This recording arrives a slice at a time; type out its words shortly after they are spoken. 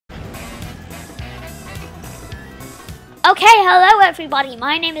Okay, hello everybody,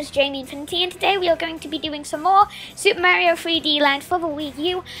 my name is Jamie Infinity and today we are going to be doing some more Super Mario 3D Land for the Wii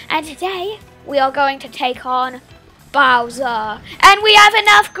U, and today we are going to take on Bowser. And we have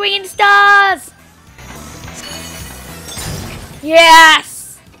enough green stars!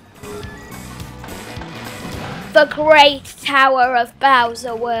 Yes! The Great Tower of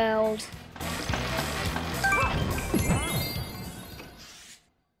Bowser World.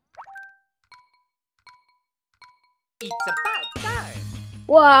 It's about time.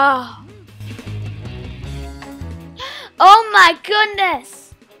 Wow. Oh my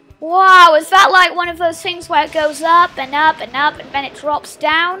goodness. Wow, is that like one of those things where it goes up and up and up and then it drops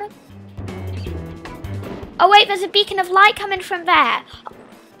down? Oh wait, there's a beacon of light coming from there.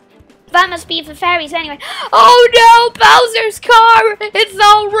 That must be the fairies anyway. Oh no, Bowser's car! It's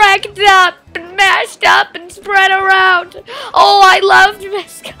all wrecked up and mashed up and spread around. Oh, I loved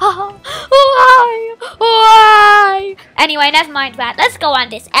this car. Why? Why? Anyway, never mind that. Let's go on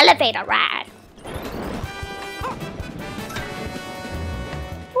this elevator ride.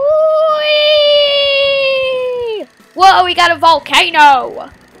 Whee! Whoa, we got a volcano.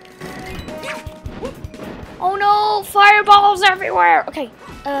 Oh no, fireballs everywhere. Okay,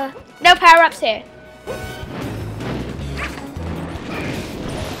 no power-ups here.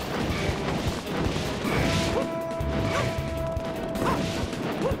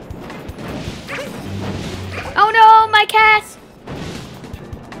 Oh no, my cat!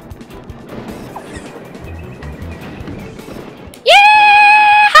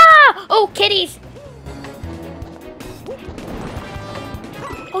 Yeah! Oh, kitties!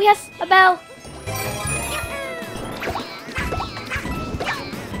 Oh yes, a bell.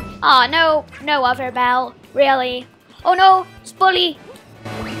 Aw, oh, no other bell, really. Oh no, Spully.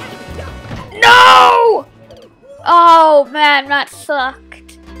 No! Oh man, that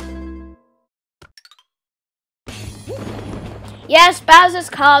sucked. Yes, Bowser's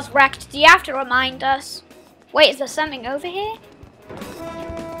car's wrecked. Do you have to remind us? Wait, is there something over here?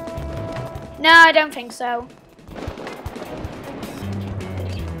 No, I don't think so.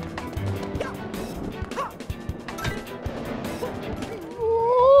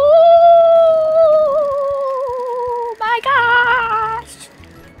 Oh my gosh!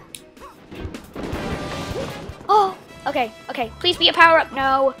 Oh, okay, okay. Please be a power-up.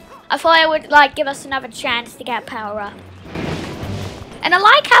 No. I thought it would, like, give us another chance to get power-up. And I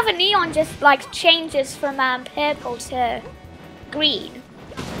like how the neon just, like, changes from purple to green.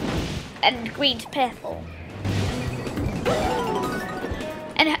 And green to purple.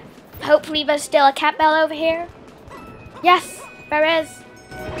 And hopefully there's still a cat bell over here. Yes, there is.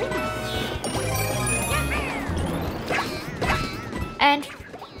 And...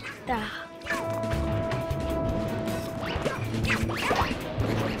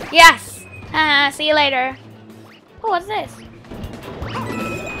 yes! See you later. Oh, what's this?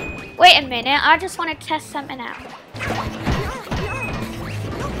 Wait a minute, I just want to test something out.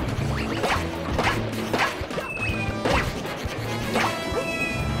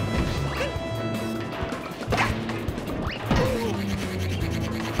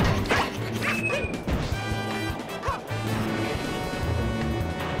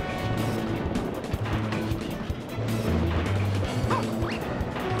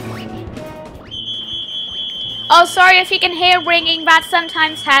 Oh, sorry if you can hear ringing, that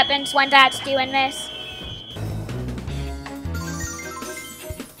sometimes happens when Dad's doing this.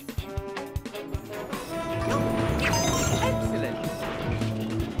 Excellent.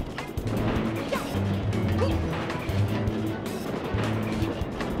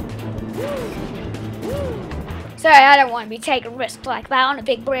 Sorry, I don't want to be taking risks like that on a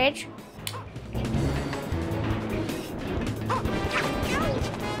big bridge.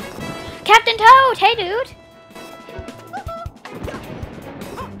 Captain Toad! Hey, dude!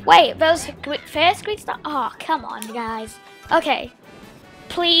 Wait, those first green stars? Oh, come on, guys. Okay.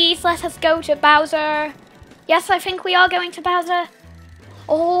 Please, let us go to Bowser. Yes, I think we are going to Bowser.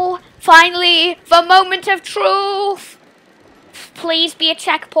 Oh, finally, the moment of truth. Please be a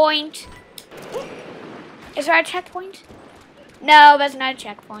checkpoint. Is there a checkpoint? No, there's no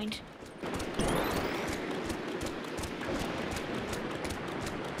checkpoint.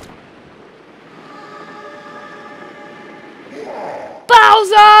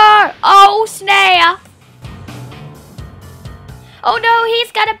 Bowser! Oh, snap! Oh no,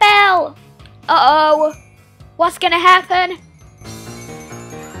 he's got a bell! Uh-oh. What's gonna happen?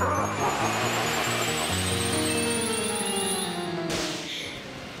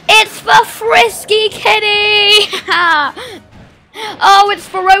 It's the Frisky Kitty! Oh, it's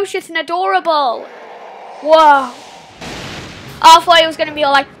ferocious and adorable. Whoa. Oh, I thought it was gonna be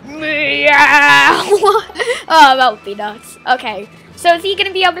all like, meow. Oh, that would be nuts. Okay, so is he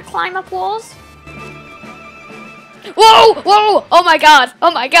gonna be able to climb up walls? Whoa, whoa, oh my god,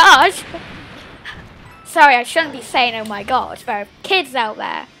 oh my gosh. Sorry, I shouldn't be saying oh my gosh, there are kids out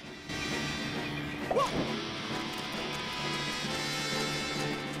there.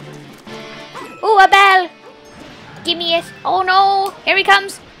 Ooh, a bell. Give me it. Oh no, here he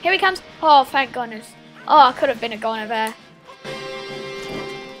comes, here he comes. Oh, thank goodness. Oh, I could have been a goner there.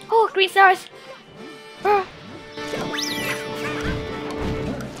 Oh, green stars.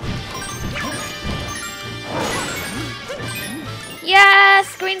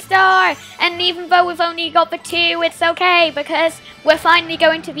 Yes, green star! And even though we've only got the 2, it's okay because we're finally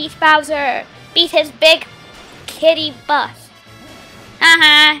going to beat Bowser. Beat his big kitty butt.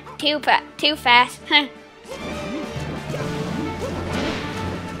 Haha, too fast.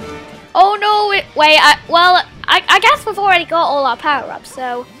 Oh no, wait, I guess we've already got all our power-ups,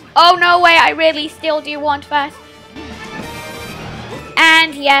 so... Oh no, wait, I really still do want that.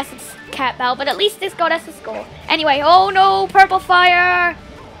 And yes, it's Cat Bell, but at least it's got us a score. Anyway, oh no, purple fire!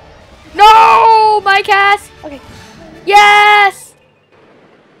 No, my cat! Okay. Yes!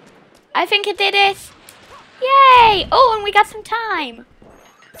 I think it did it. Yay! Oh, and we got some time.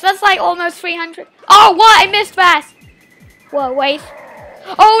 So that's like almost 300. Oh, what? I missed that. Whoa, wait.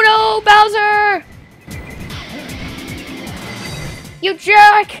 Oh no, Bowser! You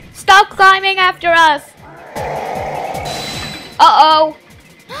jerk! Stop climbing after us! Uh-oh.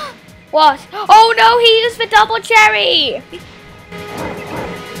 What? Oh no, he used the double cherry!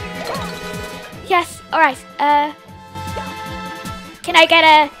 Yes, alright. Can I get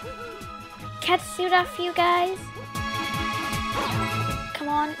a catsuit off you guys? Come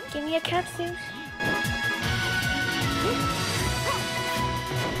on, give me a catsuit.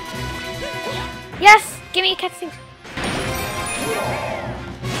 Yes, give me a catsuit.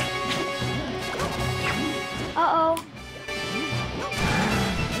 Uh-oh.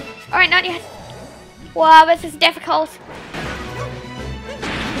 Alright, not yet. Wow, this is difficult.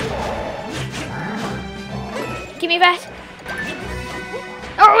 Give me that.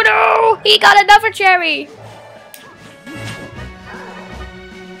 Oh no! He got another cherry!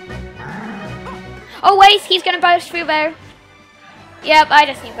 Oh wait, he's gonna burst through there. Yep, I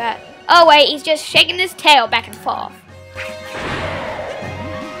just knew that. Oh wait, he's just shaking his tail back and forth.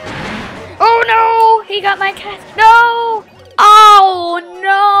 Oh no! He got my cat. No! Oh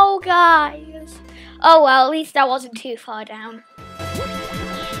no, guys. Oh well, at least I wasn't too far down.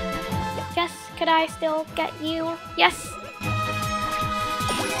 Yes, could I still get you? Yes.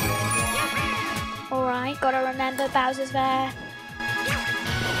 Alright, gotta remember Bowser's there.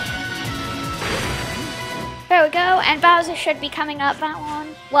 There we go, and Bowser should be coming up that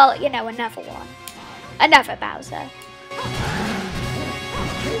one. Well, you know, another one. Another Bowser.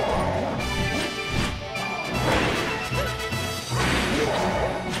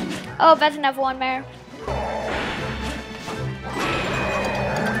 Oh, there's another one there.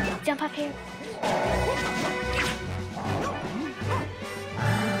 Jump up here.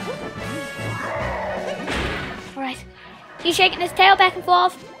 Alright. He's shaking his tail back and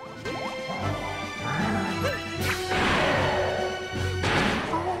forth.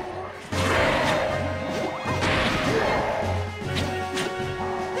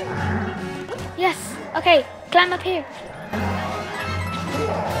 Yes. Okay, climb up here.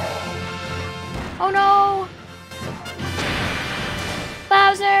 Oh no!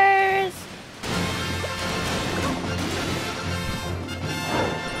 Bowser's!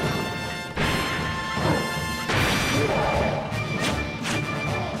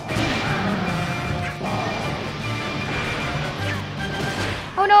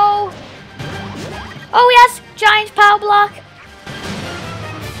 Oh no! Oh yes! Giant power block!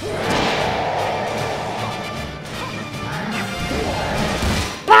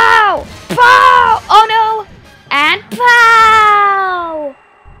 Pow! Pow! Oh no! And pow!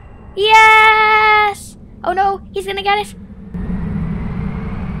 Yes! Oh no, he's gonna get it.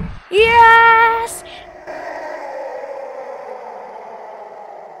 Yes!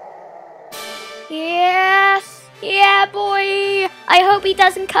 Yes! Yeah, boy! I hope he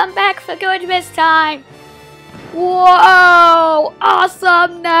doesn't come back for good this time. Whoa!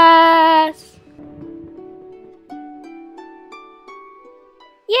 Awesomeness!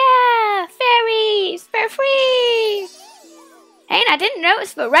 Yeah! Fairies! They're free! Hey, and I didn't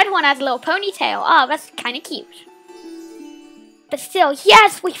notice the red one has a little ponytail. Oh, that's kind of cute. But still,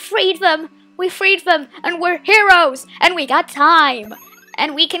 yes! We freed them! We freed them! And we're heroes! And we got time!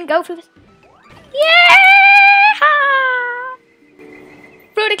 And we can go through this. Yeah!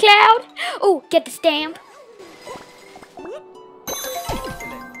 Through the cloud! Oh, get the stamp.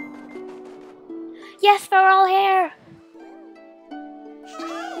 Yes, they're all here.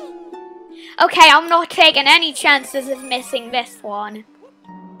 Okay, I'm not taking any chances of missing this one.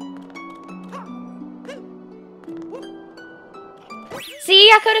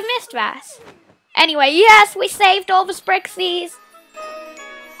 See, I could have missed that. Anyway, yes, we saved all the Sprixies.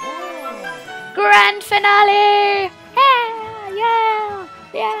 Grand finale! Yeah, yeah,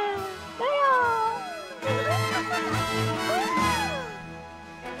 yeah, yeah.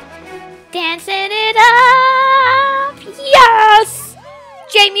 Dancing it up! Yes!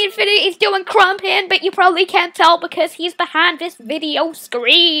 Jamie Infinity is doing crumping, but you probably can't tell because he's behind this video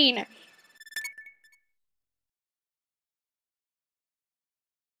screen.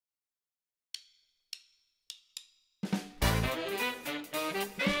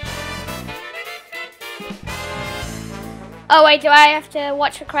 Oh wait, do I have to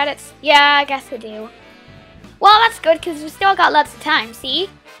watch the credits? Yeah, I guess we do. Well, that's good because we've still got lots of time, see?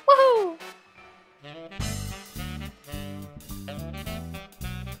 Woohoo!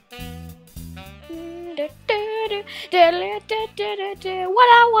 What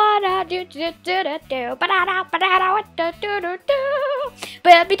I wanna do,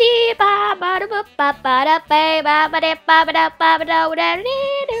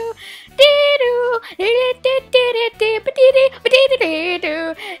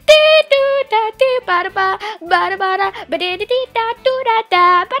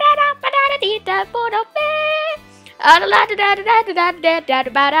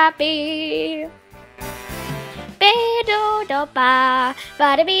 Bedo do ba ba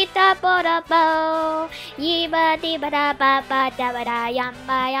da be da bo da bo yi ba di ba da ba ba da ba da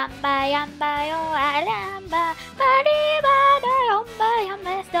yamba yamba yamba yo alamba ba di ba da yamba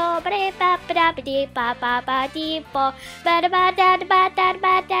yamba sto ba di ba ba da ba di ba ba ba di bo ba da ba da da ba da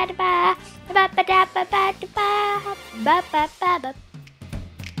ba da da ba ba ba da ba ba da ba ba ba ba ba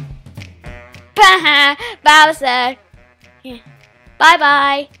Bowser. Bye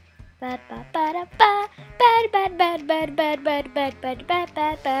bye.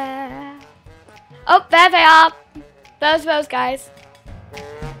 Oh, there they are. Those guys.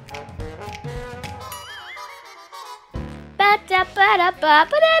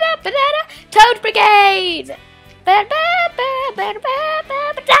 Toad Brigade.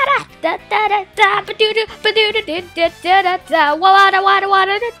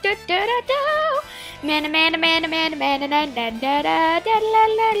 Man, man, man, man, man, man, and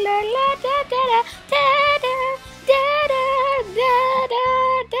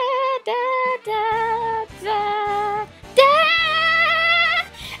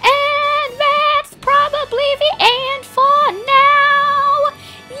that's probably the end for now.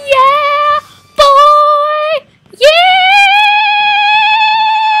 Yeah, boy, yeah.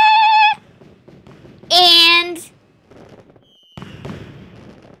 And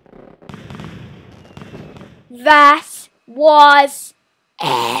that was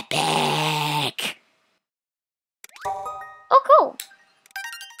epic. Oh, cool.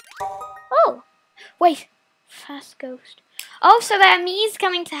 Oh, wait. Fast Ghost. Oh, so their Mii's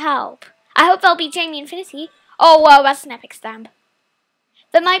coming to help. I hope they'll be Jamie Infinity. Oh, well, that's an epic stamp.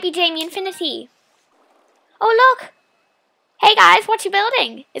 There might be Jamie Infinity. Oh, look. Hey, guys, what you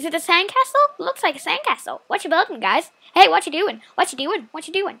building? Is it a sandcastle? Looks like a sandcastle. What you building, guys? Hey, what you doing? What you doing? What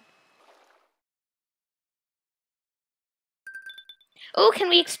you doing? Oh, can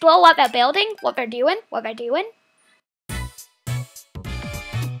we explore what they're building? What they're doing? What they're doing?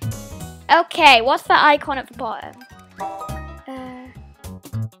 Okay, what's the icon at the bottom?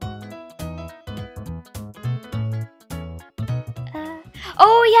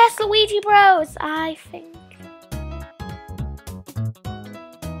 Oh yes, Luigi Bros, I think.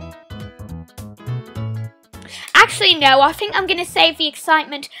 Actually, no, I think I'm going to save the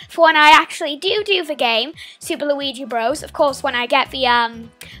excitement for when I actually do the game, Super Luigi Bros. Of course, when I get the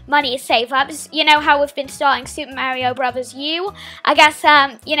money save ups. You know how we've been starting Super Mario Brothers U? I guess,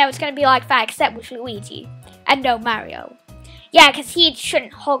 you know, it's going to be like that, except with Luigi. And no Mario. Yeah, because he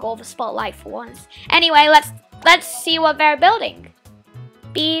shouldn't hog all the spotlight for once. Anyway, let's see what they're building.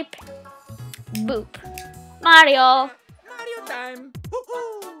 Beep. Boop. Mario. Mario time.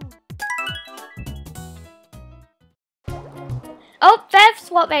 Oh,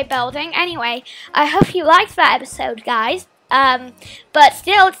 that's what they're building. Anyway, I hope you liked that episode, guys. But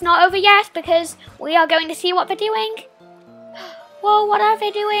still, it's not over yet because we are going to see what they're doing. Whoa, what are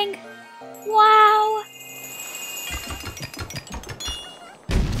they doing? Wow.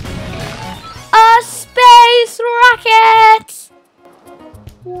 A space rocket!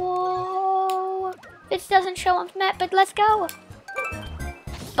 Whoa. This doesn't show on the map, but let's go.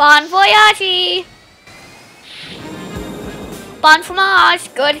 Bon voyage! Bon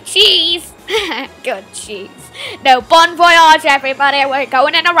fromage, good cheese. Good jeez. No, bon voyage, everybody. We're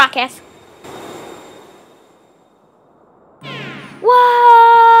going in a rocket.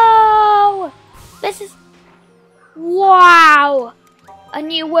 Whoa! This is... Wow! A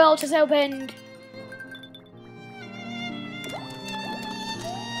new world has opened.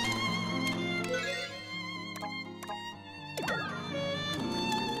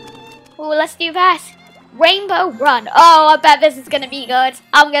 Ooh, let's do that. Rainbow Run. Oh, I bet this is gonna be good.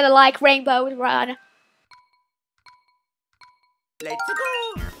 I'm gonna like Rainbow Run. Let's go.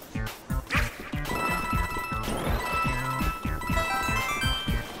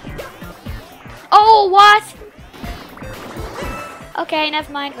 Oh, what? Okay,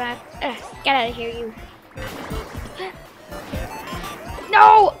 never mind that. Get out of here, you.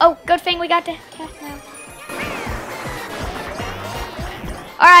 No! Oh, good thing we got to death now.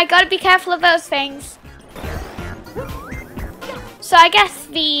 Alright, gotta be careful of those things. So I guess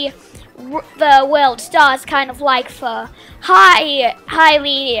the world star is kind of like for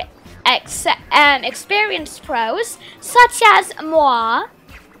highly experienced pros, such as moi.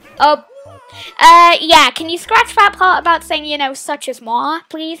 Oh, yeah, can you scratch that part about saying, you know, such as moi,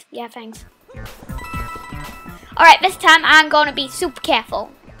 please? Yeah, thanks. Alright, this time I'm gonna be super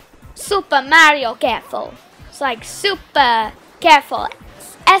careful. Super Mario careful. It's like super careful.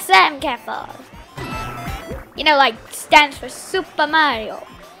 SM careful. You know, like, stands for Super Mario.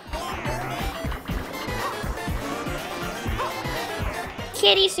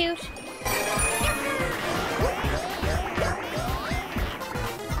 Kitty suit.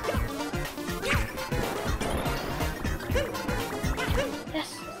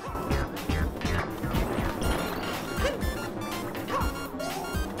 Yes.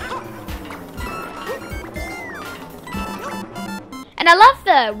 And I love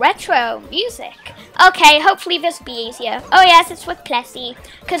the retro music. Okay, hopefully this will be easier. Oh yes, it's with Plessy,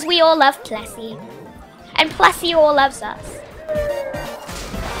 because we all love Plessy. And Plessy all loves us.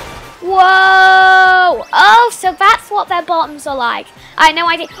 Whoa! Oh, so that's what their bottoms are like. I had no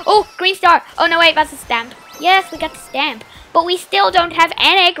idea. Oh, green star. Oh no, wait, that's a stamp. Yes, we got the stamp. But we still don't have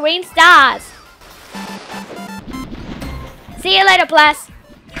any green stars. See you later, Pless.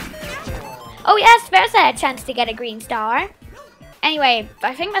 Oh yes, there's a chance to get a green star. Anyway,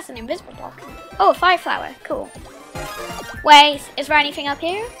 I think that's an invisible block. Oh, a fire flower. Cool. Wait, is there anything up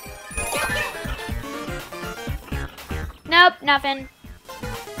here? Nope, nothing.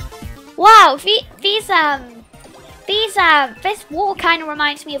 Wow, this wall kind of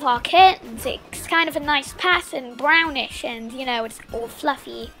reminds me of our curtains. It's kind of a nice pattern, brownish, and you know, it's all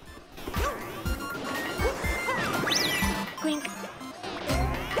fluffy. Green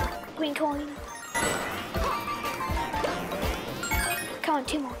coin. Come on,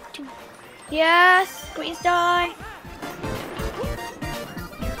 two more. Yes, green star. Woo!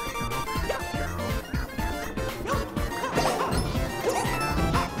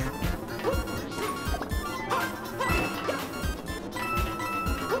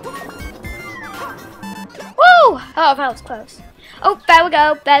 Oh, that was close. Oh, there we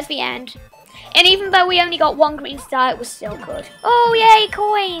go. There's the end. And even though we only got one green star, it was still good. Oh, yay,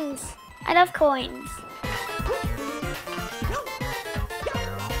 coins. I love coins.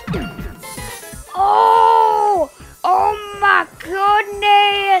 Oh! Oh my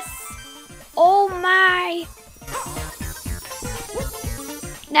goodness! Oh my!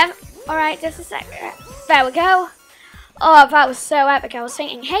 Never. Alright, just a sec. There we go. Oh, that was so epic. I was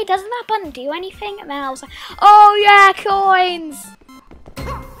thinking, hey, doesn't that button do anything? And then I was like, oh yeah, coins!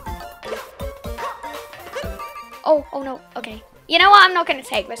 Oh no. Okay. You know what? I'm not going to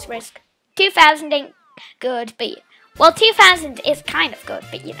take this risk. 2,000 ain't good, but... Well, 2,000 is kind of good,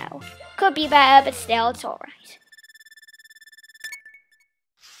 but you know. Could be better, but still, it's alright.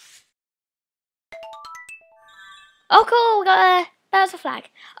 Oh, cool. We got that was a flag.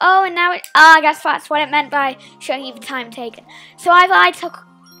 Oh, and now I guess that's what it meant by showing you the time taken. So either I took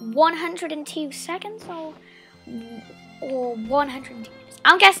 102 seconds or 102 minutes.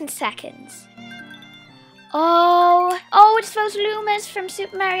 I'm guessing seconds. Oh, it's those Lumas from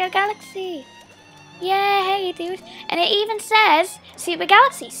Super Mario Galaxy. Yeah, hey, dude. And it even says Super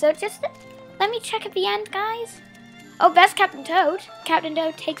Galaxy. So just let me check at the end, guys. Oh, there's Captain Toad. Captain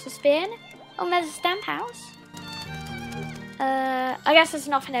Toad takes a spin. Oh, there's a stamp house. I guess there's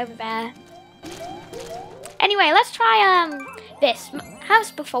nothing over there. Anyway, let's try this house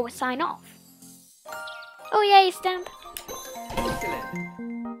before we sign off. Oh, yay, stamp.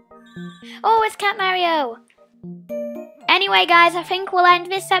 Excellent. Oh, it's Cat Mario. Anyway, guys, I think we'll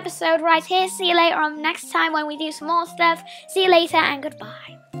end this episode right here. See you later on next time when we do some more stuff. See you later and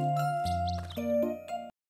goodbye.